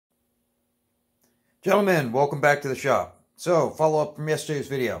Gentlemen, welcome back to the shop. So, follow up from yesterday's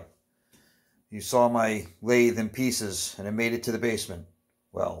video. You saw my lathe in pieces and it made it to the basement.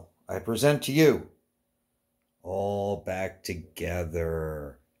 Well, I present to you all back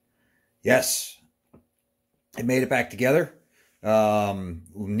together. Yes, it made it back together.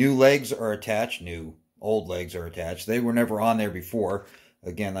 New legs are attached. Old legs are attached. They were never on there before.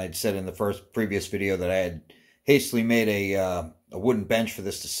 Again, I'd said in the previous video that I had hastily made a wooden bench for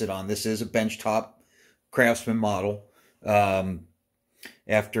this to sit on. This is a bench top Craftsman model.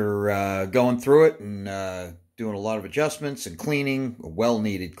 After going through it and doing a lot of adjustments and cleaning,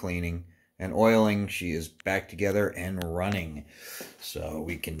 well-needed cleaning and oiling, she is back together and running. So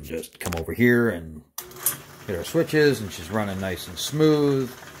we can just come over here and hit our switches, and she's running nice and smooth.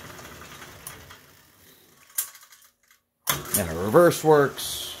 And our reverse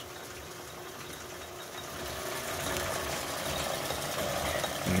works.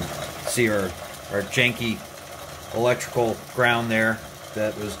 You can see our janky electrical ground there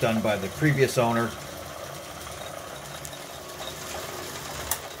that was done by the previous owner.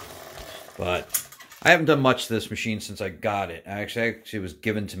 But I haven't done much to this machine since I got it. Actually, it was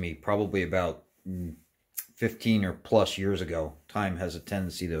given to me probably about 15 or plus years ago. Time has a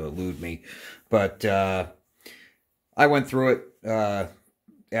tendency to elude me. But I went through it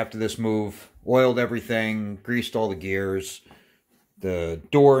after this move, oiled everything, greased all the gears. The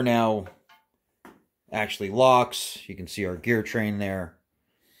door now actually locks. You can see our gear train there.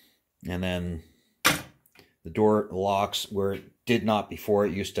 And then the door locks where it did not before.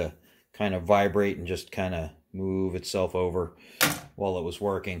 It used to kind of vibrate and just kind of move itself over while it was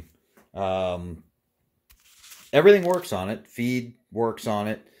working. Everything works on it. Feed works on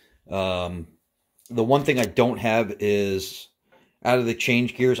it. The one thing I don't have is, out of the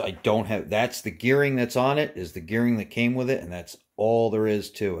change gears, I don't have, that's the gearing that's on it, is the gearing that came with it, and that's all there is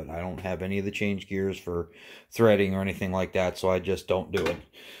to it. I don't have any of the change gears for threading or anything like that, so I just don't do it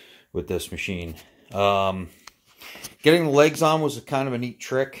with this machine. Getting the legs on was kind of a neat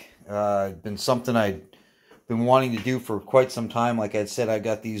trick. Been something I'd been wanting to do for quite some time. Like I said, I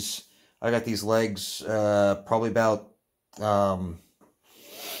got these legs probably about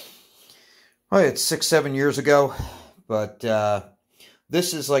it's 6-7 years ago. But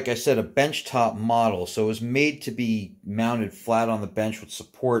this is, like I said, a benchtop model, so it was made to be mounted flat on the bench with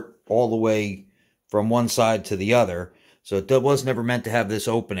support all the way from one side to the other. So it was never meant to have this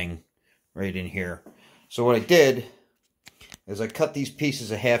opening right in here. So what I did is I cut these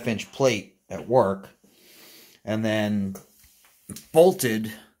pieces of 1/2-inch plate at work, and then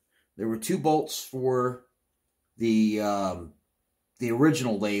bolted. There were 2 bolts for the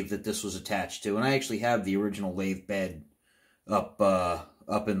original lathe that this was attached to, and I actually have the original lathe bed up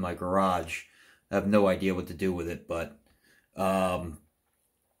in my garage. I have no idea what to do with it, but one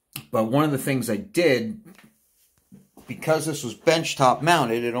of the things I did, because this was benchtop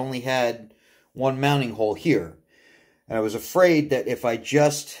mounted, it only had one mounting hole here, and I was afraid that if I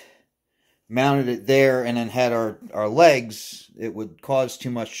just mounted it there and then had our legs, it would cause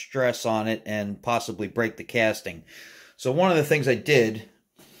too much stress on it and possibly break the casting. So one of the things I did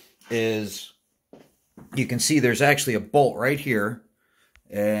is, you can see there's actually a bolt right here,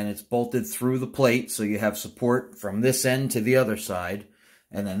 and it's bolted through the plate, so you have support from this end to the other side.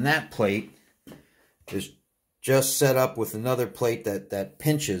 And then that plate is just set up with another plate that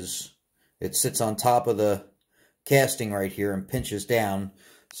pinches. It sits on top of the casting right here and pinches down,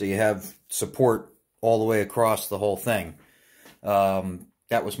 so you have support all the way across the whole thing.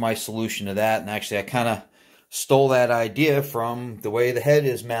 That was my solution to that, and actually I kind of stole that idea from the way the head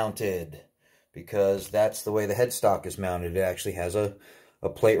is mounted, because that's the way the headstock is mounted. It actually has a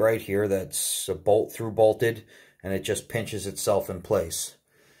plate right here that's a bolted, and it just pinches itself in place.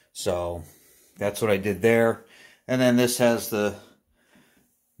 So that's what I did there. And then this has the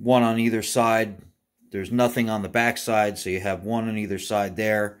one on either side. There's nothing on the back side, so you have one on either side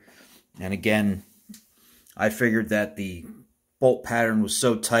there. And again, I figured that the bolt pattern was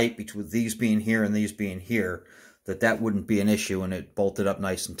so tight between these being here and these being here that wouldn't be an issue, and it bolted up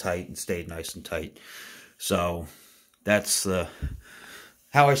nice and tight and stayed nice and tight. So that's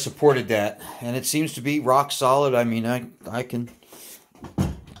how I supported that, and it seems to be rock solid. I mean, I can,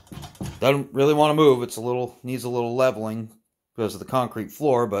 doesn't really want to move. It's needs a little leveling because of the concrete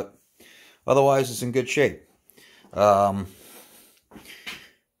floor, but otherwise it's in good shape.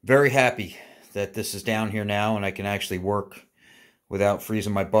 Very happy that this is down here now, and I can actually work without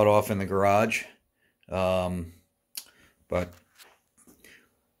freezing my butt off in the garage. But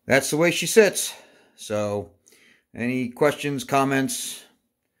that's the way she sits. So any questions, comments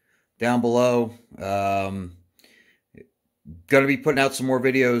down below. Going to be putting out some more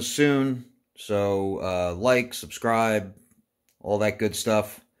videos soon. So like, subscribe, all that good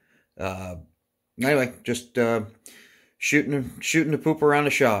stuff. Anyway, just shooting the poop around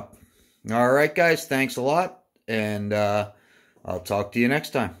the shop. All right, guys, thanks a lot, and I'll talk to you next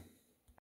time.